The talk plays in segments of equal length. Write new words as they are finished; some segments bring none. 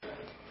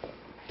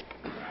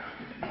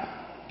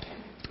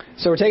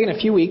So we're taking a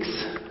few weeks,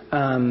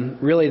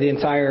 really the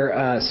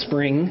entire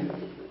spring,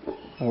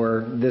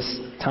 or this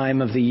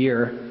time of the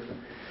year,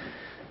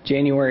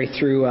 January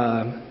through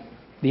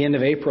the end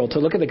of April, to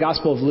look at the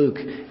Gospel of Luke.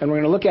 And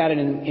we're going to look at it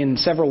in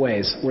several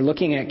ways. We're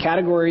looking at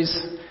categories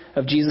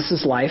of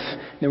Jesus' life.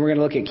 Then we're going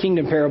to look at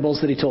kingdom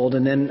parables that he told.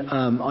 And then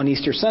on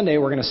Easter Sunday,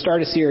 we're going to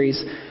start a series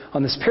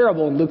on this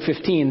parable in Luke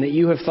 15 that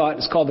you have thought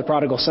is called the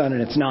prodigal son,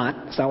 and it's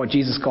not. It's not what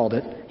Jesus called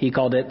it. He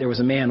called it, there was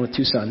a man with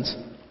two sons.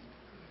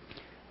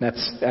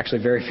 That's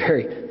actually very,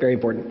 very, very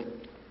important.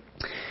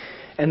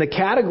 And the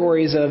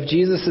categories of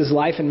Jesus'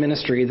 life and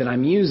ministry that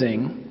I'm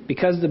using,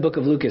 because the book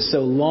of Luke is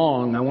so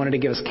long, I wanted to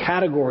give us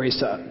categories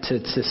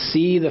to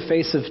see the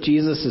face of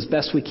Jesus as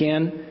best we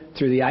can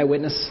through the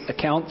eyewitness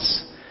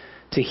accounts,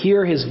 to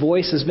hear his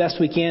voice as best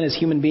we can as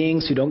human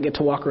beings who don't get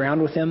to walk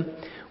around with him,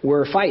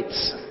 were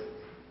fights.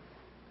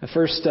 The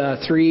first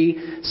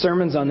three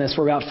sermons on this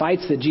were about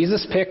fights that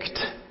Jesus picked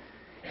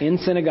in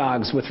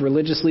synagogues with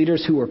religious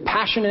leaders who were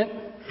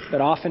passionate, but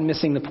often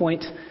missing the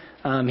point.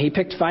 He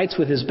picked fights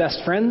with his best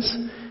friends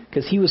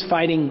because he was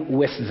fighting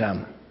with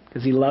them,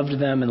 because he loved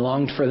them and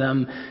longed for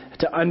them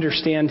to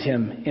understand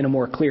him in a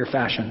more clear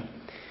fashion.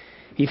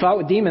 He fought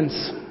with demons.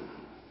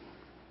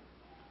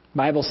 The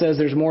Bible says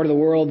there's more to the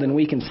world than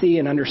we can see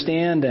and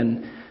understand,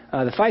 and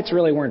the fights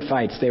really weren't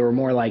fights. They were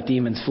more like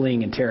demons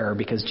fleeing in terror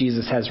because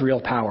Jesus has real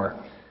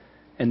power,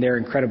 and they're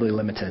incredibly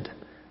limited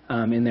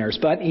in theirs.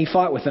 But he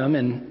fought with them,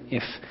 and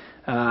if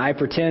I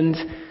pretend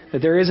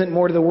that there isn't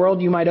more to the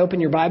world, you might open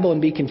your Bible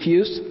and be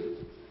confused.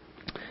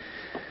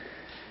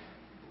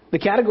 The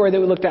category that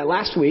we looked at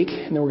last week,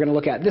 and that we're going to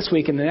look at this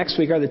week and the next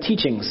week, are the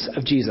teachings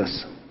of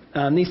Jesus.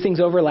 These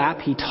things overlap.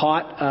 He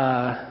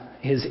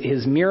taught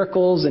his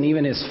miracles, and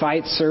even his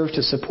fights served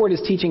to support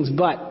his teachings.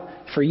 But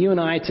for you and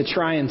I to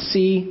try and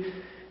see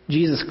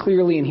Jesus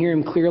clearly and hear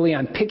him clearly,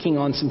 I'm picking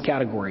on some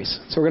categories.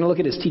 So we're going to look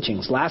at his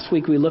teachings. Last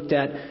week we looked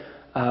at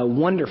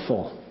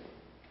wonderful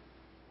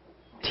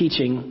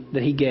teaching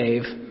that he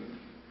gave,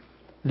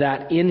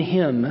 that in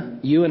him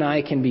you and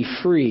I can be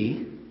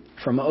free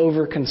from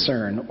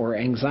over-concern or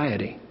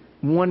anxiety.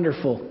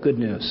 Wonderful good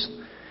news.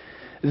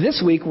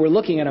 This week we're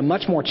looking at a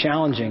much more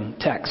challenging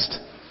text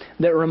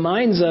that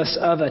reminds us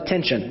of a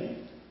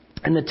tension.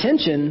 And the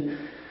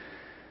tension,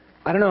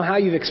 I don't know how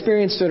you've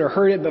experienced it or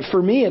heard it, but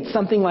for me it's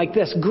something like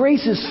this.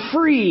 Grace is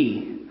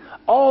free.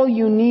 All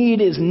you need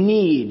is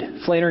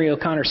need, Flannery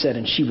O'Connor said,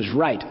 and she was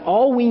right.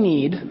 All we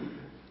need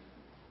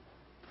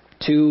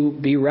to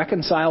be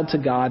reconciled to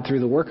God through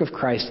the work of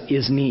Christ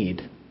is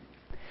need.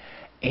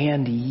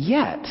 And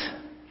yet,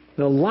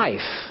 the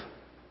life,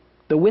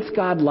 the with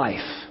God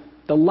life,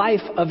 the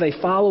life of a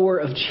follower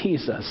of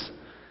Jesus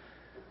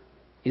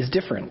is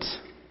different.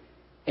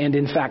 And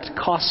in fact,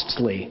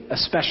 costly,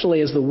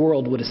 especially as the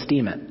world would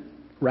esteem it,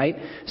 right?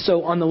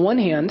 So on the one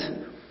hand,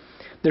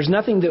 there's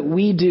nothing that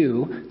we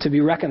do to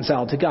be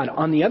reconciled to God.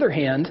 On the other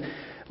hand,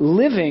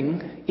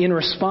 living in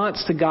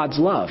response to God's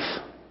love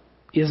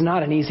is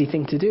not an easy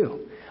thing to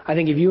do. I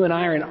think if you and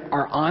I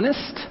are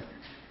honest,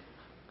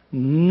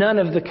 none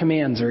of the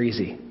commands are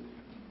easy.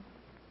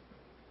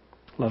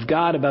 Love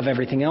God above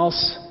everything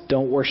else.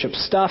 Don't worship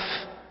stuff.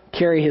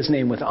 Carry his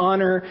name with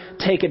honor.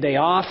 Take a day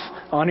off.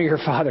 Honor your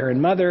father and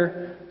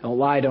mother. Don't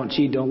lie, don't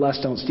cheat, don't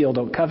lust, don't steal,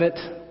 don't covet.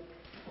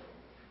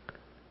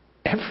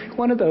 Every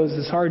one of those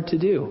is hard to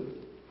do.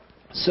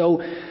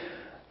 So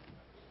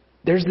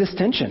there's this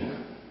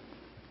tension.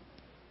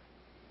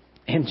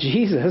 And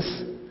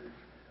Jesus,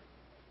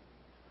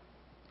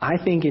 I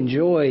think,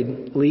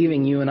 enjoyed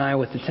leaving you and I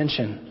with the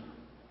tension.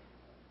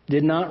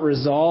 Did not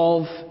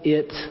resolve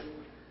it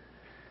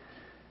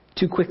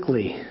too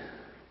quickly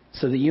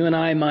so that you and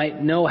I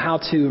might know how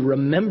to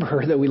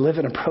remember that we live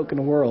in a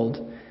broken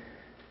world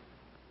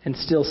and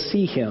still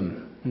see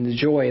him and the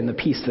joy and the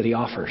peace that he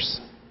offers.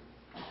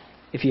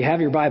 If you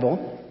have your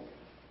Bible,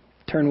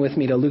 turn with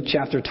me to Luke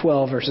chapter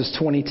 12, verses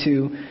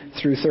 22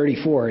 through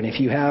 34. And if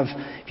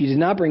you did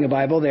not bring a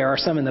Bible, there are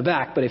some in the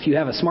back. But if you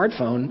have a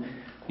smartphone,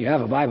 you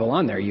have a Bible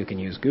on there. You can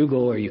use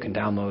Google or you can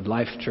download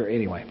Life Church.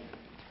 Anyway.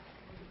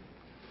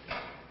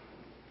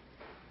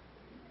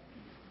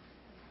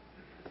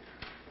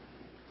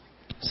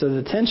 So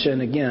the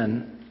tension,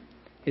 again,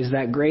 is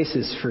that grace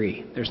is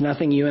free. There's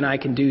nothing you and I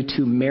can do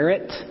to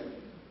merit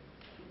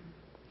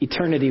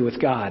eternity with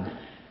God.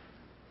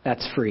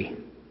 That's free.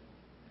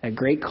 At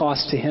great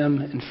cost to him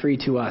and free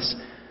to us.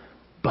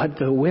 But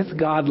the with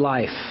God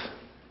life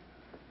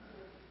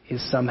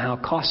is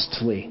somehow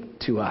costly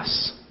to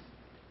us,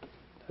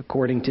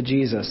 according to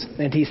Jesus.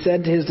 And he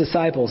said to his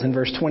disciples in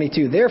verse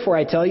 22, therefore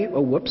I tell you,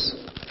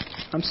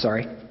 I'm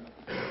sorry.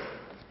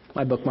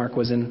 My bookmark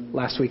was in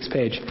last week's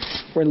page.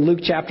 We're in Luke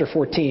chapter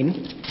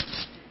 14.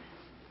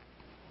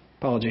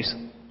 Apologies.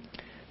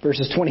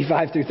 Verses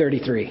 25 through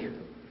 33.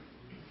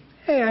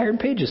 Hey, I heard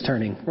pages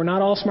turning. We're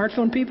not all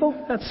smartphone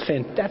people?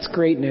 That's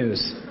great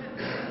news.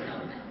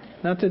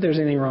 Not that there's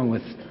anything wrong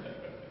with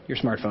your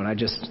smartphone. I'm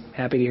just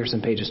happy to hear some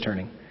pages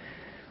turning.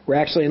 We're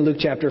actually in Luke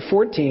chapter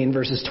 14,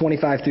 verses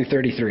 25 through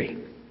 33.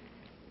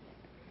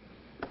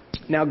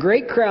 Now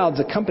great crowds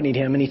accompanied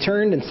him, and he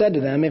turned and said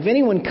to them, if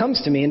anyone comes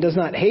to me and does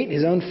not hate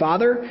his own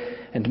father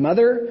and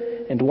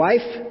mother and wife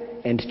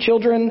and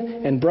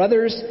children and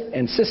brothers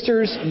and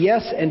sisters,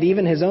 yes, and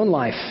even his own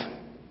life,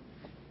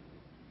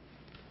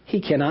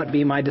 he cannot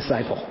be my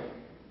disciple.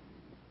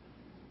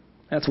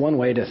 That's one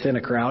way to thin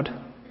a crowd.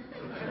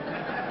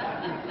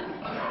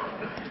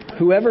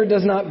 Whoever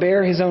does not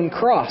bear his own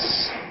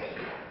cross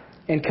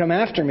and come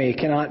after me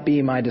cannot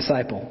be my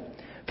disciple.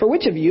 For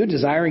which of you,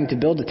 desiring to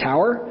build a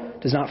tower,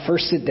 does not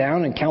first sit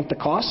down and count the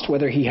cost,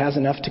 whether he has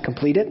enough to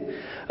complete it?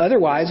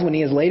 Otherwise, when he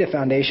has laid a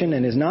foundation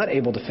and is not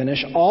able to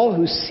finish, all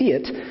who see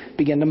it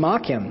begin to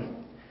mock him,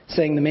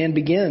 saying the man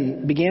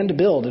began to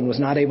build and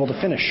was not able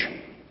to finish.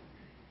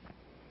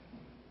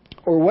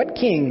 Or what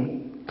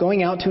king,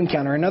 going out to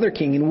encounter another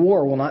king in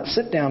war, will not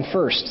sit down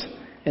first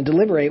and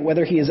deliberate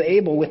whether he is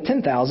able with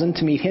 10,000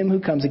 to meet him who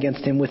comes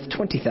against him with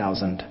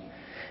 20,000?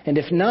 And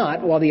if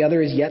not, while the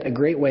other is yet a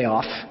great way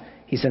off,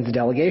 he sends a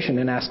delegation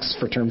and asks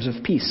for terms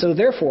of peace. So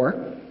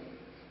therefore,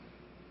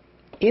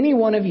 any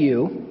one of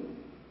you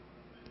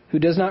who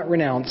does not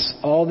renounce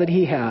all that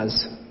he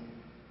has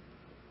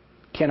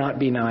cannot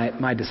be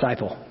my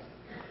disciple.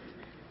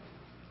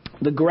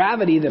 The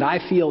gravity that I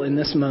feel in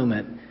this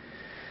moment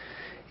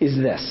is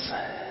this.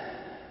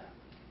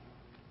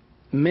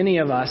 Many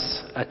of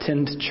us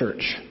attend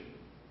church,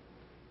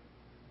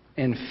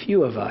 and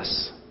few of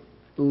us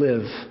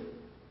live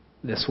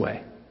this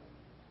way,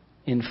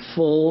 in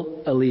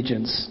full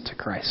allegiance to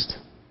Christ.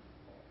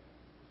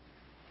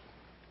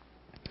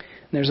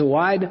 There's a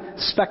wide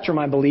spectrum,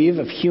 I believe,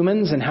 of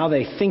humans and how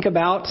they think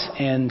about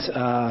and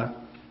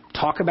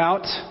talk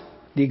about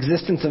the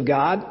existence of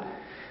God.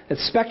 That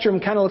spectrum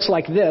kind of looks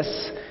like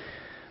this.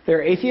 There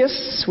are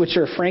atheists, which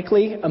are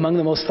frankly among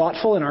the most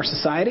thoughtful in our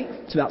society.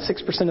 It's about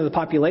 6% of the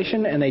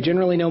population, and they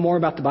generally know more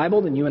about the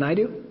Bible than you and I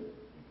do.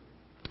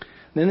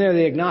 Then there are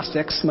the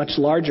agnostics, much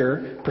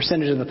larger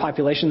percentage of the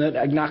population. That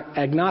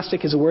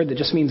agnostic is a word that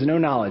just means no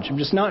knowledge. I'm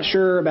just not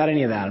sure about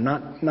any of that. I'm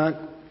not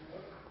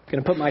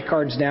going to put my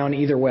cards down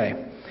either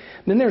way.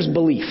 Then there's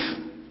belief.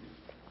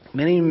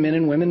 Many men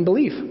and women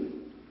believe.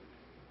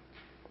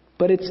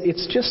 But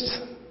it's just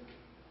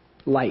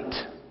light.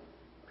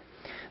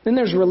 Then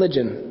there's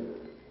religion.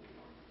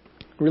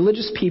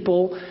 Religious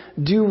people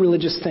do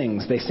religious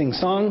things. They sing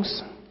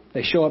songs.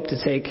 They show up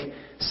to take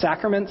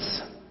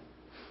sacraments.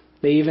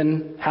 They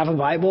even have a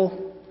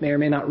Bible, may or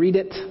may not read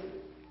it.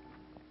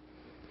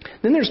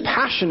 Then there's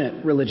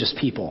passionate religious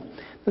people.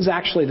 This is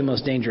actually the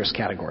most dangerous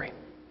category.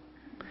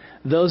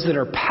 Those that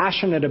are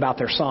passionate about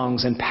their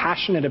songs and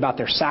passionate about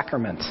their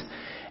sacrament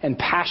and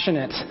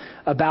passionate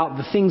about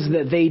the things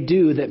that they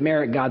do that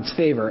merit God's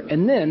favor.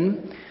 And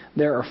then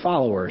there are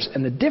followers.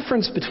 And the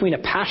difference between a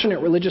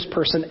passionate religious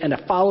person and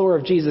a follower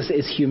of Jesus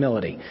is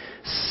humility.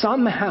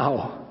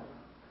 Somehow,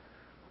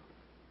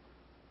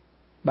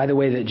 by the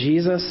way that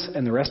Jesus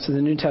and the rest of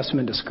the New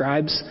Testament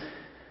describes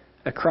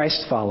a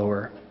Christ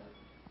follower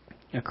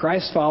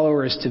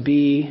is to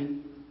be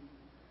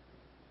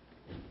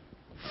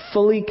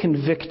fully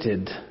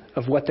convicted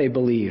of what they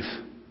believe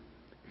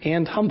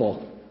and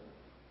humble.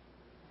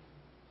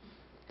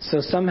 So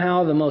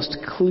somehow the most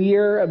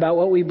clear about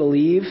what we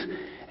believe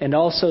and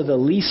also the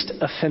least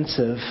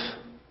offensive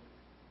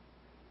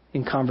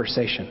in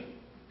conversation.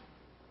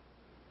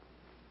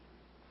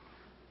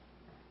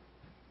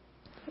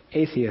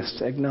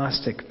 Atheist,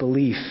 agnostic,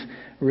 belief,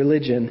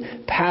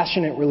 religion,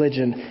 passionate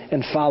religion,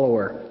 and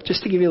follower.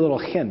 Just to give you a little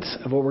hint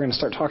of what we're going to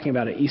start talking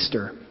about at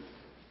Easter.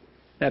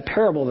 That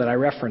parable that I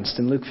referenced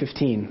in Luke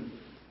 15,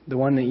 the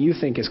one that you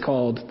think is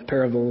called the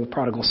parable of the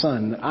prodigal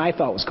son, that I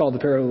thought was called the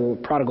parable of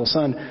the prodigal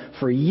son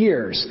for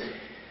years.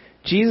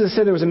 Jesus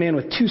said there was a man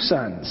with two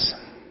sons.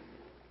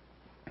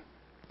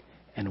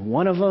 And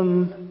one of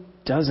them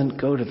doesn't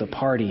go to the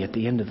party at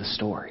the end of the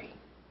story.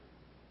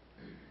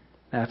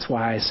 That's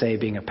why I say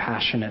being a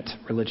passionate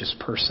religious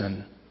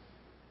person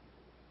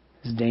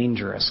is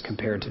dangerous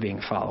compared to being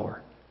a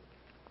follower.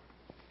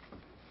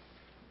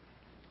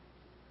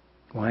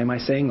 Why am I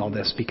saying all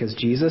this? Because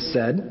Jesus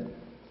said,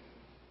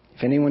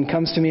 if anyone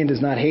comes to me and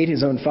does not hate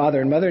his own father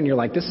and mother, and you're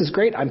like, this is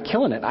great, I'm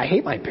killing it, I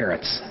hate my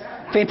parents.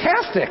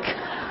 Fantastic!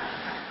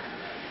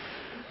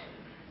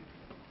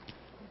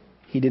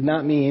 He did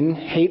not mean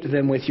hate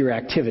them with your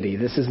activity.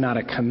 This is not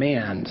a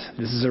command.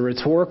 This is a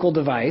rhetorical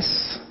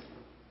device.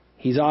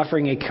 He's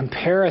offering a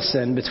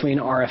comparison between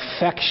our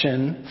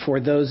affection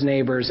for those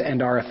neighbors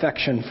and our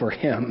affection for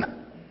him.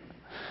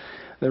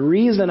 The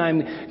reason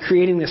I'm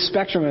creating this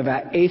spectrum of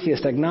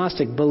atheist,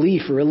 agnostic,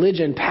 belief,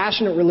 religion,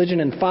 passionate religion,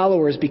 and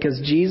followers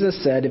because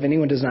Jesus said, if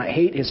anyone does not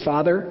hate his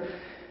father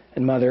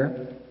and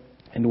mother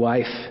and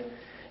wife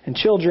and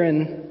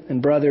children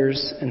and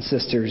brothers and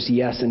sisters,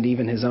 yes, and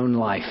even his own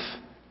life,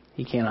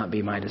 he cannot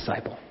be my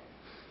disciple.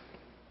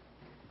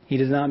 He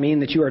does not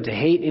mean that you are to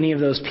hate any of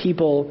those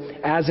people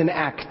as an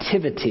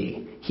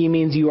activity. He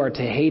means you are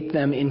to hate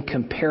them in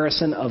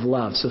comparison of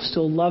love. So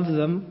still love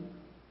them,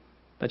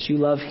 but you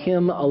love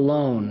him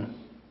alone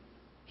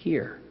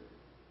here.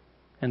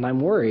 And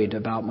I'm worried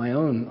about my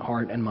own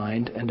heart and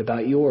mind and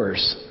about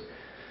yours.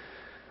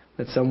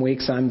 That some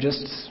weeks I'm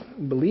just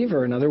a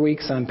believer and other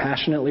weeks I'm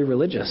passionately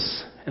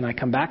religious. And I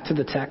come back to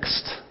the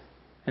text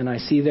and I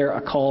see there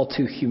a call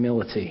to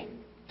humility,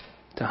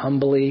 to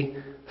humbly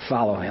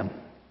follow him.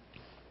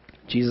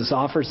 Jesus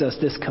offers us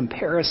this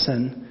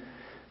comparison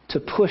to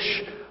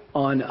push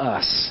on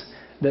us,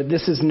 that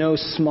this is no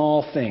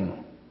small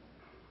thing.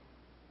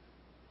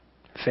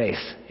 Faith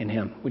in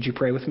him. Would you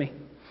pray with me?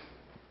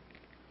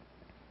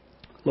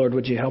 Lord,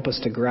 would you help us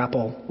to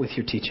grapple with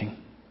your teaching?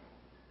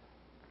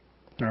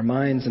 In our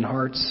minds and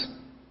hearts,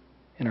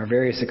 in our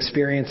various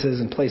experiences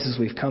and places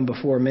we've come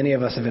before, many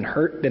of us have been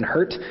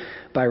hurt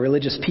by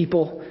religious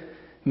people.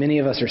 Many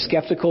of us are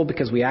skeptical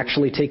because we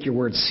actually take your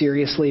words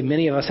seriously.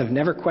 Many of us have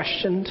never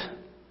questioned.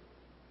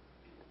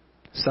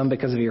 Some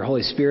because of your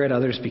Holy Spirit,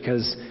 others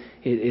because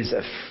it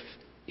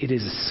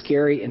is a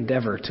scary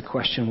endeavor to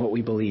question what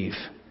we believe.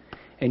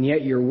 And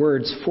yet your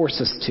words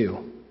force us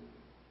to,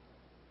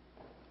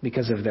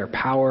 because of their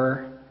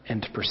power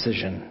and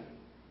precision.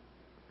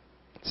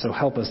 So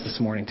help us this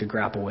morning to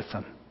grapple with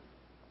them.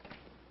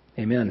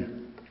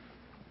 Amen.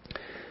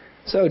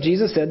 So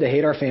Jesus said to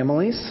hate our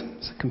families.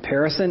 It's a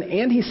comparison.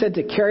 And he said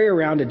to carry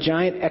around a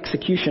giant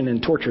execution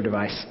and torture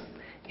device.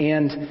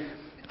 And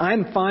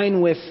I'm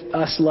fine with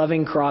us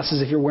loving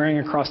crosses. If you're wearing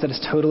a cross, that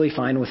is totally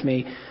fine with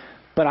me.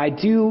 But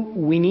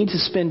we need to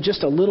spend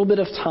just a little bit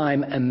of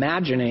time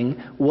imagining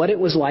what it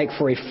was like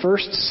for a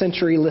first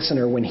century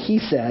listener when he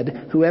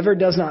said, whoever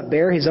does not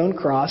bear his own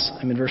cross,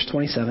 I'm in verse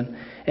 27,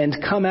 and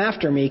come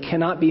after me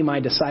cannot be my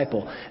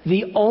disciple.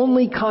 The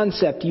only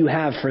concept you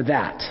have for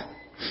that.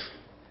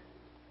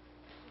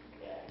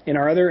 In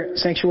our other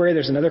sanctuary,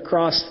 there's another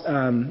cross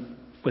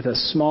with a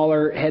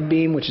smaller head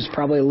beam, which is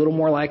probably a little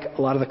more like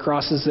a lot of the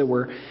crosses that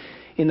were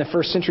in the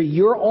first century.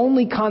 Your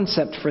only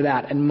concept for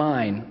that, and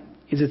mine,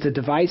 is it's a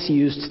device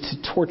used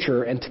to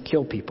torture and to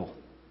kill people.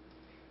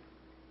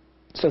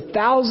 So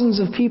thousands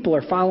of people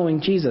are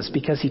following Jesus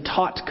because he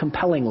taught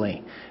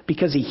compellingly,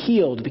 because he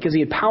healed, because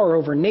he had power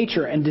over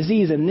nature and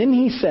disease. And then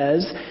he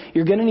says,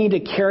 you're going to need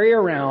to carry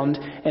around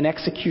an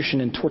execution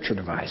and torture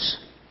device.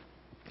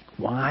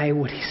 Why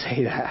would he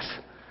say that?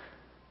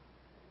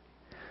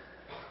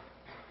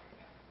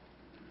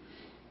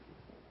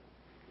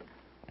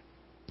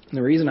 And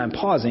the reason I'm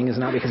pausing is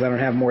not because I don't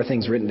have more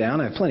things written down.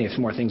 I have plenty of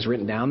more things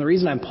written down. The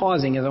reason I'm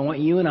pausing is I want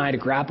you and I to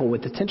grapple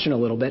with the tension a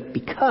little bit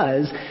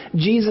because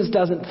Jesus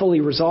doesn't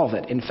fully resolve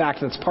it. In fact,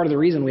 that's part of the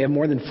reason we have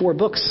more than 4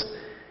 books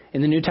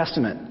in the New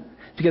Testament.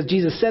 Because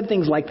Jesus said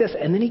things like this,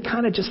 and then he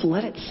kind of just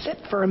let it sit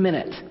for a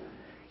minute.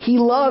 He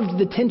loved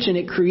the tension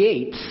it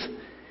creates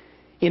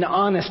in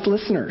honest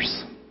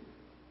listeners.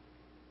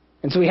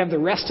 And so we have the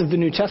rest of the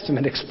New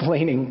Testament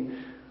explaining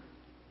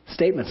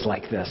statements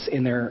like this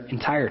in their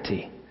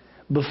entirety.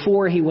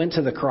 Before he went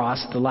to the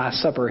cross, the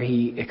Last Supper,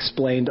 he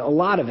explained a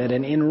lot of it.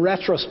 And in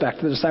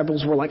retrospect, the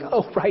disciples were like,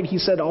 oh, right, he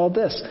said all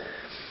this.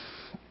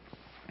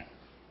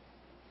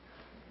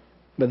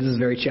 But this is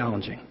very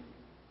challenging.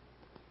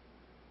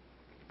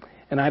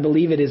 And I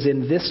believe it is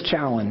in this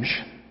challenge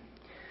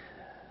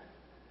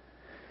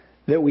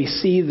that we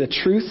see the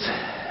truth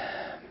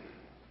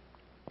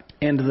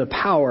and the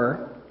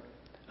power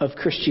of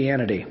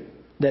Christianity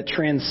that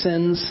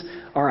transcends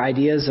our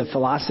ideas of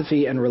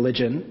philosophy and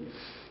religion,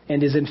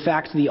 and is in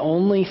fact the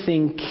only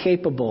thing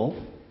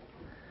capable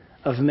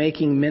of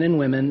making men and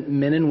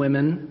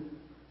women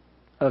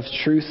of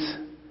truth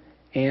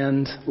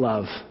and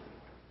love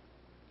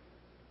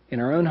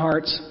in our own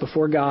hearts,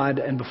 before God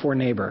and before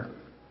neighbor.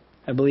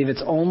 I believe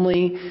it's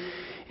only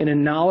in a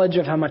knowledge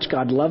of how much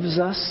God loves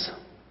us,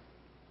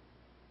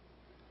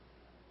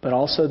 but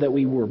also that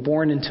we were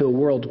born into a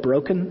world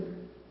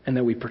broken and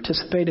that we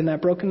participate in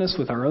that brokenness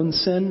with our own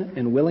sin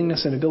and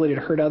willingness and ability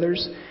to hurt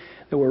others,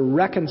 that we're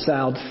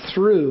reconciled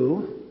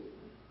through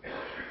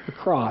the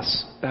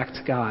cross back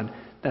to God.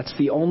 That's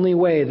the only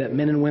way that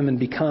men and women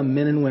become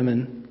men and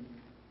women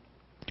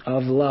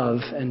of love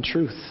and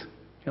truth.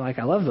 You're like,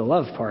 I love the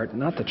love part,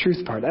 not the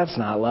truth part. That's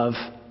not love.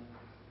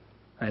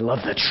 I love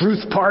the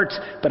truth part,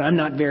 but I'm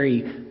not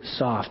very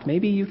soft.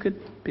 Maybe you could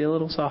be a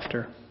little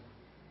softer.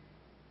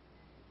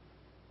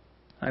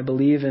 I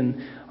believe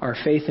in our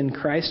faith in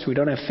Christ. We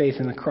don't have faith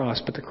in the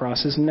cross, but the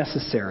cross is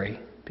necessary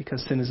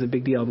because sin is a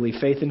big deal. I believe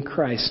faith in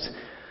Christ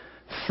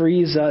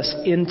frees us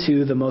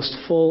into the most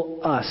full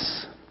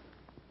us,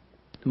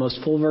 the most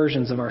full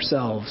versions of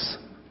ourselves,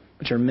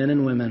 which are men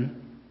and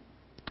women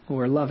who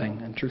are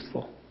loving and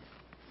truthful.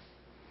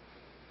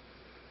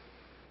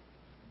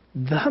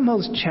 The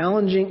most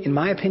challenging, in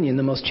my opinion,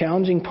 the most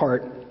challenging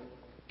part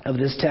of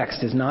this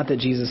text is not that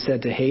Jesus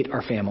said to hate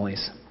our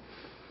families.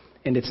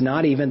 And it's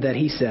not even that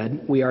he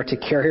said we are to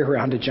carry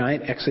around a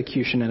giant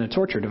execution and a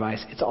torture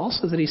device. It's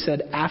also that he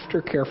said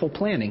after careful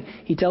planning.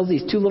 He tells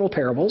these 2 little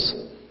parables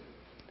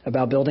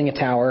about building a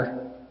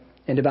tower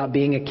and about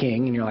being a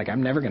king. And you're like,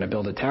 I'm never going to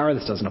build a tower.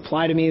 This doesn't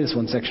apply to me. This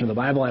one section of the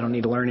Bible I don't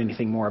need to learn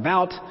anything more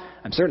about.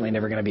 I'm certainly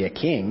never going to be a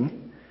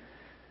king.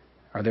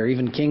 Are there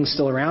even kings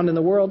still around in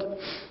the world?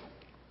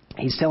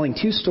 He's telling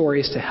 2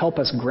 stories to help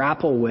us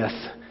grapple with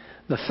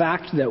the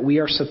fact that we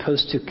are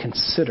supposed to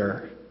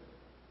consider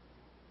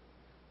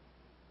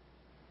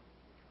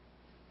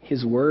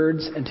his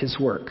words and his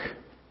work.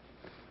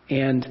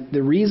 And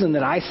the reason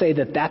that I say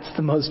that that's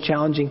the most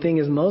challenging thing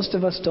is most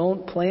of us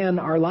don't plan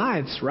our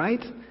lives,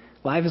 right?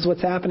 Life is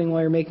what's happening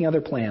while you're making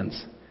other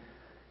plans.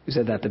 Who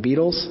said that? The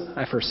Beatles?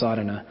 I first saw it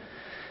in a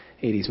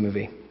 80s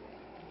movie.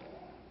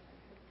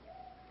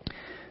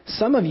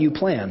 Some of you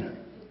plan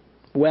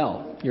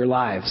well your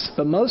lives,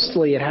 but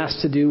mostly it has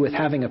to do with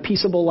having a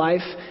peaceable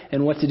life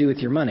and what to do with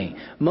your money.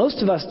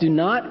 Most of us do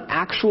not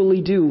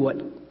actually do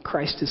what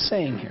Christ is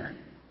saying here,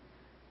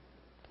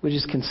 which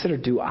is consider,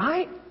 do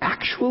I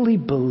actually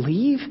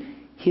believe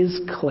his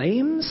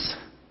claims?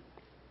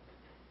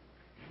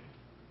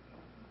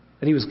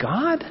 That he was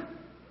God?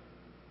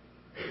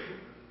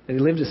 That he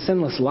lived a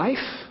sinless life?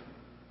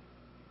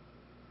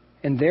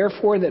 And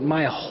therefore that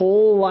my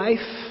whole life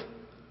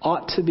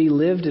ought to be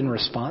lived in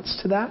response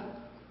to that?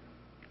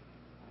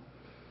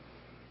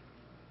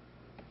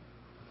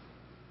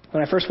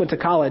 When I first went to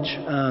college,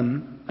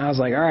 I was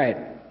like, all right,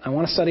 I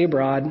want to study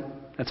abroad.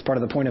 That's part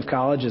of the point of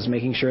college, is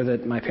making sure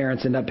that my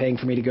parents end up paying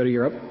for me to go to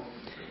Europe.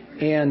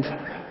 And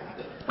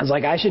I was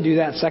like, I should do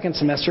that second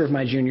semester of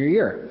my junior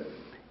year.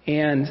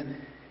 And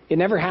it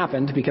never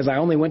happened because I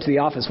only went to the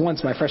office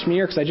once my freshman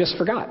year because I just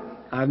forgot.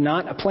 I'm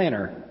not a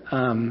planner.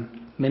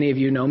 Many of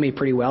you know me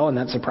pretty well, and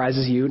that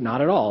surprises you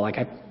not at all. Like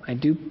I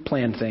do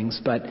plan things,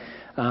 but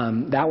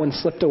that one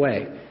slipped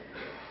away.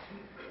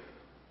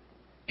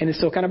 And it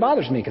still kind of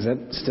bothers me because it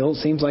still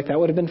seems like that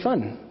would have been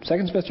fun.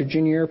 Second semester,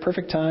 junior year,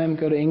 perfect time,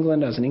 go to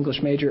England. I was an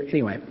English major.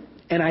 Anyway,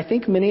 and I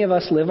think many of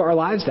us live our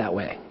lives that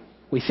way.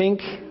 We think,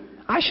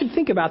 I should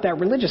think about that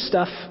religious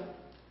stuff.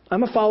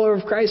 I'm a follower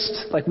of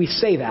Christ. Like we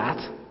say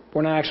that.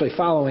 We're not actually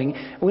following.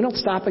 And we don't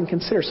stop and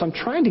consider. So I'm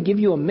trying to give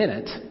you a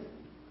minute,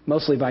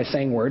 mostly by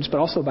saying words, but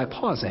also by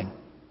pausing.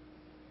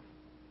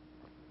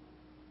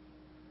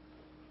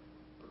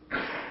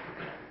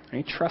 Are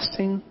you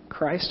trusting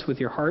Christ with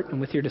your heart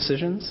and with your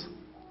decisions?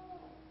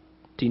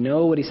 Do you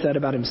know what he said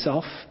about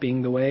himself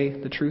being the way,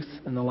 the truth,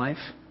 and the life?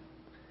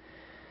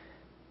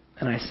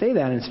 And I say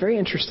that, and it's very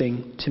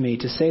interesting to me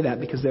to say that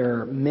because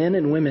there are men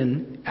and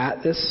women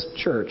at this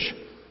church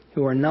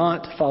who are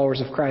not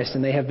followers of Christ,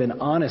 and they have been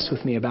honest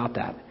with me about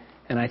that.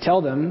 And I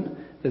tell them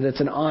that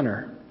it's an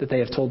honor that they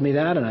have told me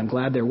that, and I'm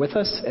glad they're with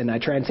us. And I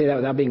try and say that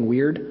without being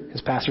weird,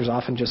 because pastors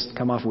often just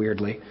come off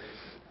weirdly,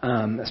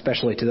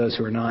 especially to those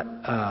who are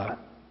not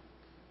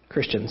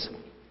Christians.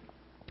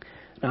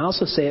 And I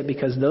also say it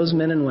because those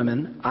men and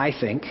women, I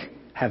think,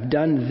 have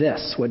done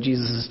this, what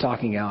Jesus is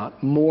talking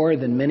about, more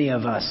than many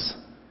of us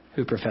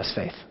who profess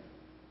faith.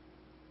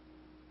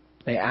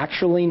 They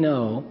actually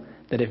know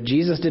that if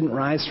Jesus didn't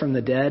rise from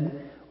the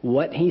dead,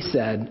 what he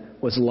said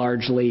was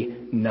largely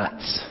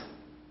nuts.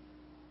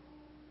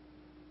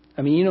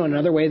 I mean, you know,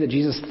 another way that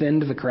Jesus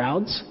thinned the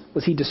crowds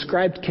was he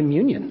described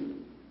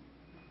communion.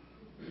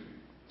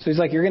 So he's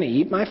like, you're going to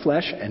eat my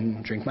flesh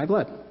and drink my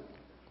blood.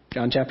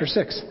 John chapter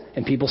 6.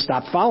 And people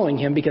stopped following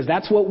him because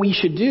that's what we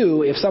should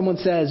do if someone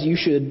says you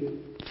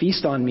should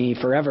feast on me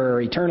forever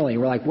or eternally.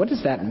 We're like, what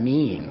does that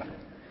mean?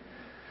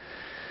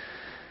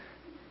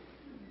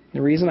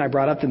 The reason I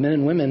brought up the men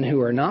and women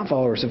who are not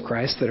followers of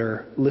Christ that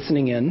are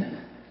listening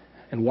in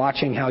and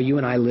watching how you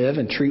and I live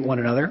and treat one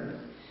another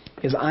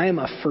is I am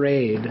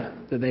afraid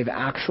that they've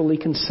actually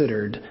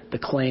considered the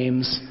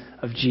claims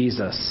of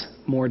Jesus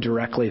more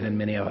directly than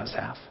many of us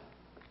have.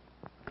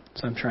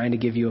 So I'm trying to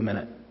give you a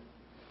minute.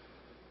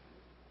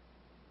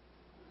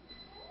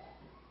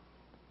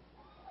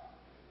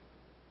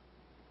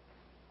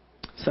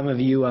 Some of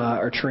you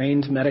are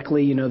trained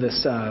medically. You know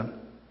this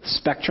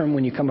spectrum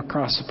when you come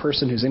across a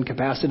person who's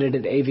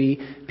incapacitated,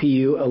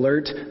 AVPU,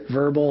 alert,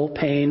 verbal,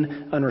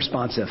 pain,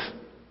 unresponsive.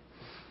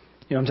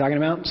 You know what I'm talking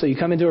about? So you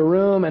come into a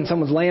room and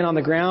someone's laying on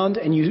the ground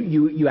and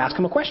you ask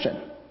them a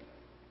question.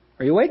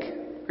 Are you awake?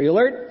 Are you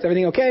alert? Is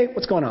everything okay?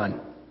 What's going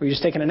on? Were you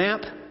just taking a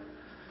nap?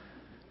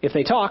 If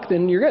they talk,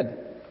 then you're good.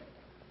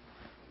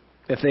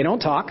 If they don't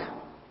talk,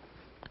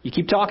 you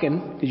keep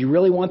talking because you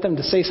really want them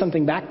to say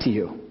something back to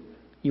you.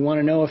 You want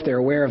to know if they're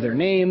aware of their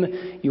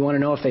name. You want to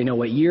know if they know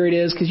what year it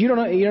is because you don't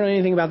know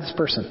anything about this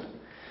person.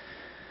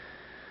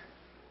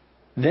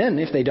 Then,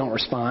 if they don't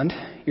respond,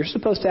 you're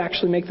supposed to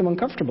actually make them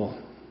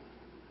uncomfortable.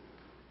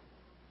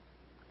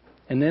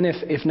 And then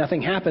if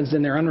nothing happens,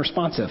 then they're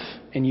unresponsive.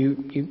 And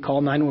you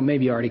call 911.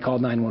 Maybe you already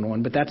called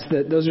 911.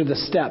 But those are the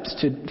steps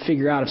to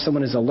figure out if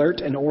someone is alert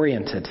and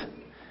oriented.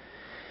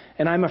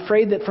 And I'm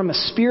afraid that from a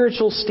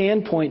spiritual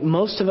standpoint,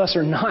 most of us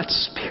are not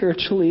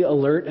spiritually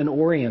alert and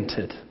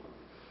oriented.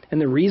 And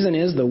the reason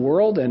is the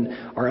world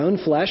and our own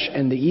flesh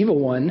and the evil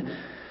one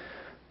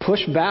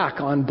push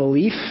back on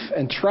belief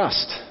and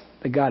trust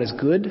that God is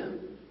good,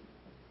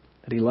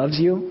 that he loves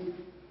you.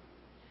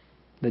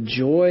 The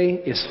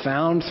joy is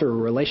found through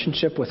a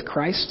relationship with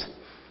Christ.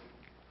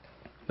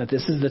 But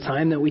this is the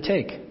time that we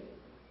take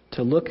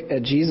to look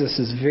at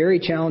Jesus' very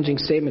challenging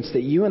statements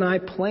that you and I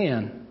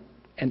plan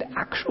and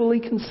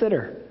actually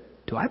consider.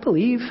 Do I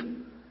believe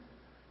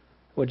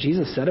what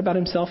Jesus said about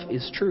himself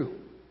is true?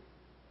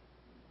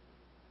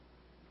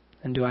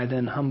 And do I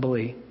then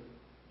humbly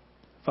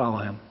follow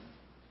him?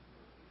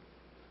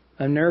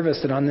 I'm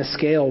nervous that on this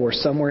scale we're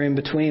somewhere in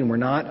between. We're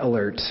not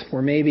alert.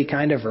 We're maybe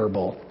kind of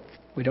verbal.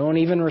 We don't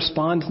even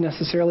respond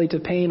necessarily to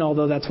pain,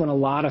 although that's when a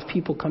lot of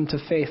people come to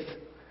faith.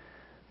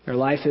 Their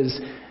life is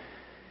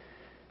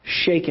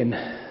shaken.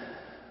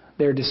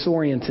 They're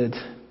disoriented,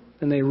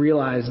 and they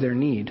realize their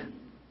need.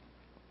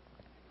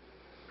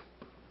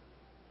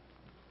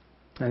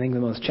 I think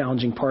the most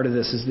challenging part of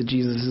this is that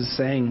Jesus is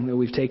saying that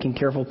we've taken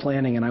careful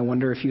planning, and I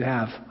wonder if you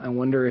have. I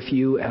wonder if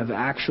you have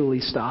actually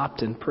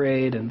stopped and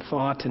prayed and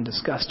thought and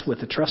discussed with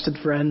a trusted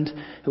friend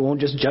who won't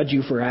just judge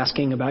you for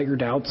asking about your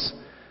doubts.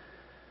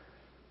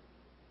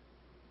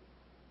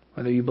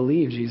 Whether you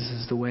believe Jesus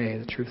is the way,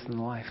 the truth, and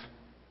the life.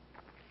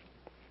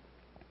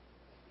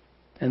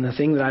 And the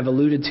thing that I've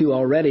alluded to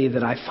already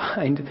that I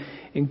find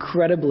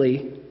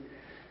incredibly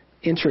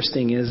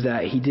interesting is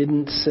that he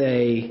didn't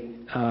say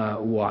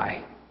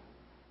why.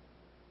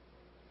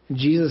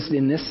 Jesus,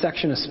 in this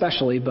section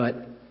especially, but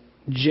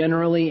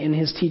generally in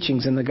his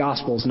teachings in the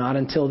Gospels, not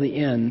until the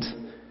end,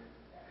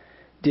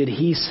 did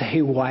he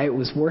say why it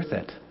was worth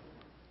it.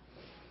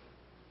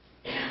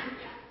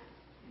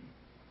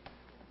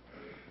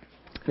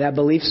 That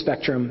belief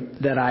spectrum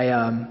that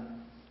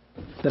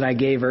I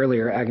gave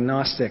earlier,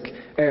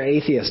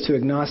 atheist to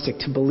agnostic,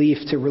 to belief,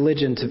 to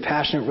religion, to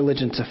passionate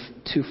religion,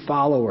 to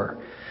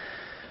follower.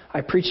 I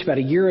preached about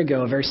a year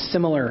ago a very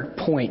similar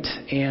point,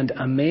 and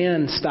a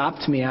man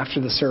stopped me after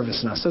the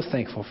service, and I was so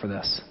thankful for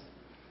this.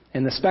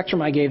 And the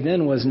spectrum I gave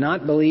then was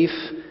not belief,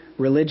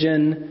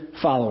 religion,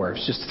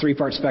 followers, just a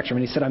three-part spectrum.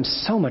 And he said, I'm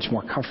so much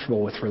more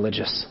comfortable with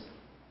religious.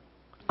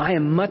 I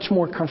am much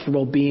more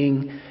comfortable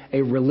being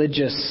a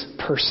religious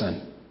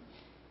person.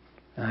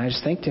 And I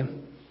just thanked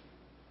him.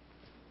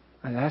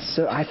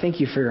 I thank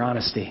you for your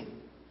honesty.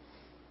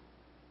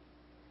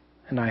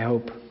 And I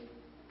hope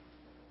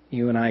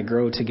you and I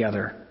grow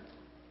together.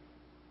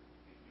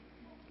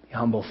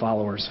 Humble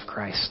followers of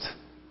Christ,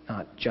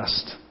 not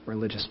just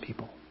religious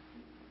people.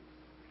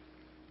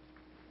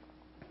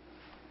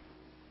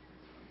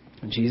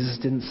 And Jesus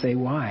didn't say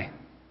why,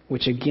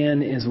 which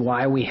again is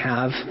why we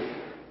have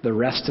the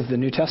rest of the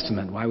New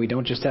Testament, why we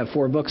don't just have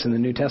 4 books in the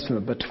New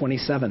Testament, but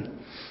 27.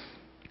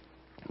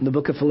 The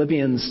book of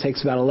Philippians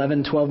takes about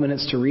 12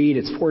 minutes to read.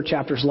 It's 4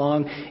 chapters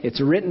long. It's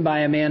written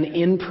by a man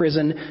in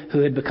prison who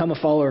had become a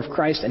follower of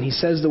Christ, and he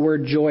says the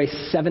word joy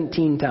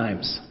 17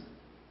 times,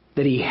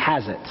 that he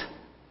has it.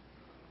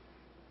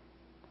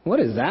 What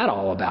is that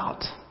all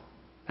about?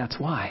 That's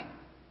why.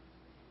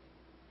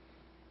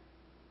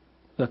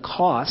 The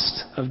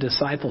cost of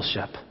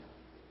discipleship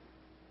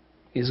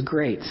is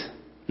great.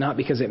 Not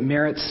because it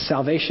merits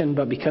salvation,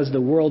 but because the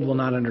world will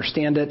not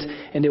understand it,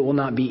 and it will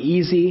not be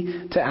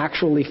easy to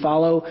actually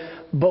follow.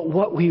 But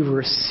what we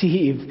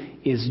receive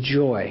is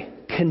joy,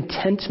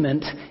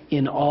 contentment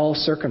in all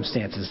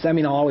circumstances. Does that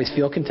mean I'll always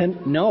feel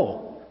content?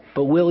 No.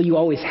 But will you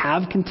always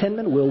have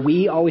contentment? Will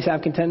we always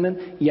have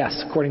contentment? Yes,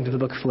 according to the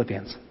book of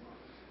Philippians.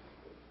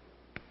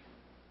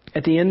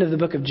 At the end of the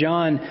book of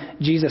John,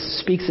 Jesus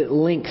speaks at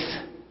length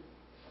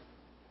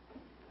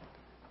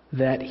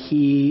that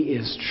he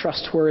is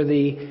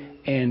trustworthy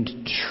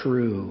and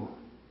true.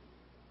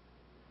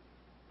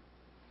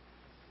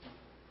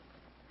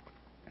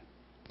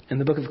 And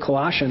the book of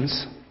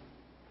Colossians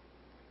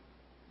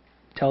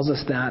tells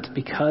us that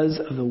because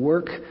of the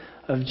work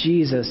of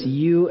Jesus,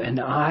 you and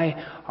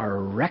I are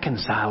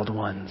reconciled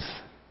ones.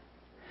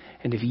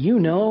 And if you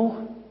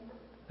know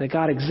that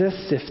God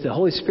exists, if the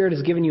Holy Spirit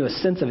has given you a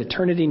sense of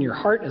eternity in your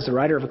heart, as the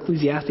writer of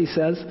Ecclesiastes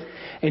says,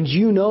 and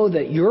you know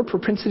that your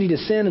propensity to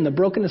sin and the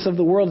brokenness of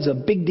the world is a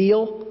big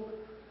deal,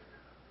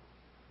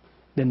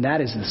 then that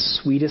is the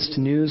sweetest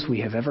news we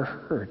have ever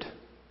heard,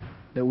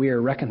 that we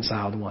are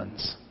reconciled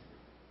ones.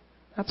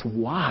 That's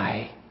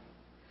why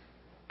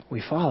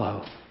we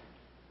follow.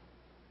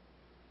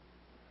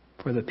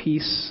 For the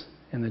peace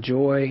and the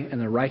joy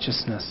and the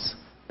righteousness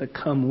that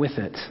come with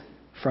it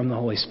from the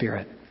Holy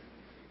Spirit.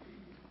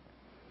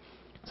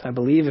 So I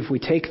believe if we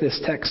take this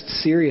text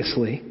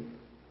seriously,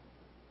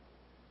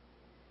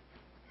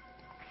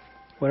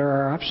 what are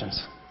our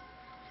options?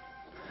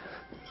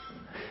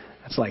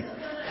 That's like,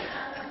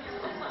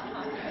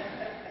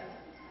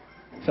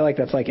 I feel like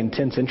that's like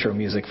intense intro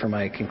music for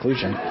my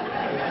conclusion.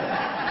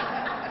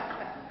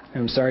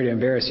 I'm sorry to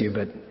embarrass you,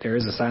 but there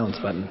is a silence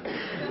button.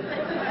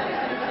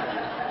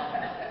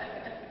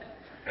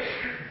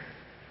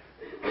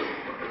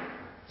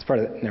 It's part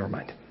of it. Never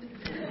mind.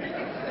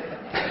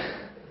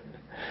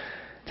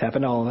 It's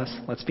happened to all of us.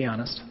 Let's be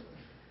honest.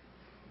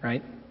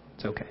 Right?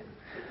 It's okay.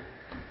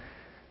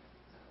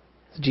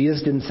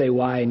 Jesus didn't say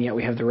why, and yet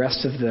we have the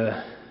rest of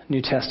the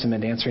New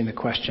Testament answering the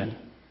question.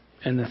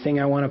 And the thing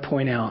I want to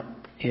point out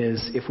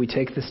is if we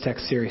take this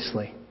text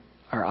seriously,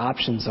 our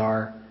options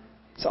are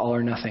it's all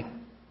or nothing.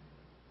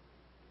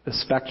 The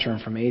spectrum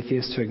from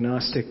atheist to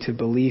agnostic to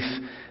belief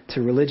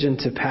to religion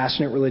to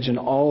passionate religion,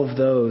 all of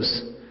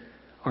those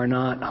are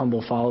not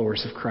humble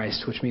followers of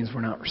Christ, which means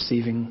we're not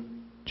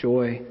receiving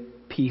joy,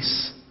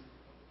 peace,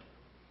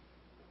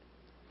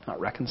 not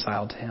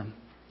reconciled to Him.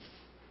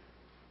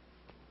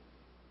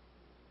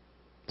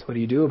 So what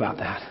do you do about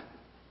that?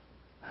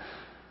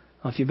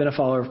 Well, if you've been a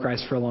follower of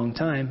Christ for a long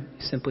time,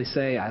 you simply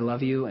say, I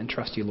love you and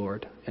trust you,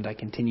 Lord, and I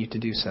continue to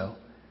do so.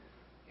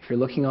 If you're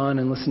looking on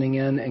and listening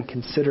in and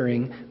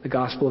considering the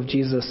gospel of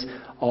Jesus,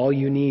 all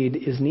you need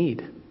is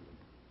need.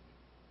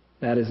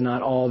 That is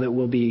not all that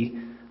will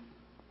be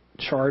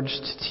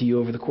charged to you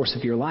over the course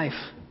of your life,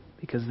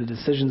 because the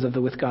decisions of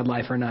the with God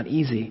life are not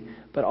easy,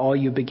 but all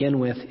you begin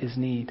with is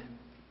need.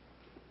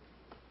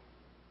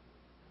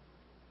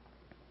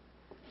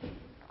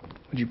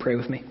 Would you pray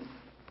with me?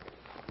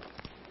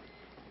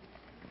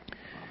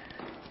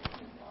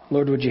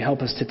 Lord, would you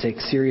help us to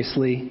take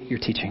seriously your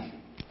teaching?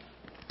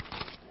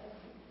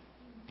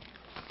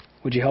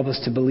 Would you help us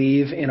to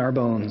believe in our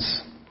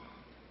bones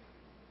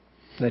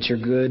that you're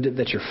good,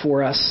 that you're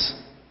for us,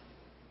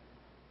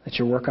 that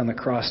your work on the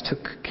cross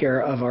took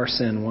care of our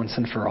sin once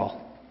and for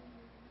all?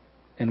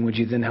 And would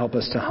you then help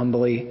us to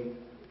humbly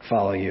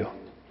follow you?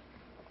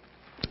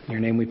 In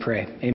your name we pray. Amen.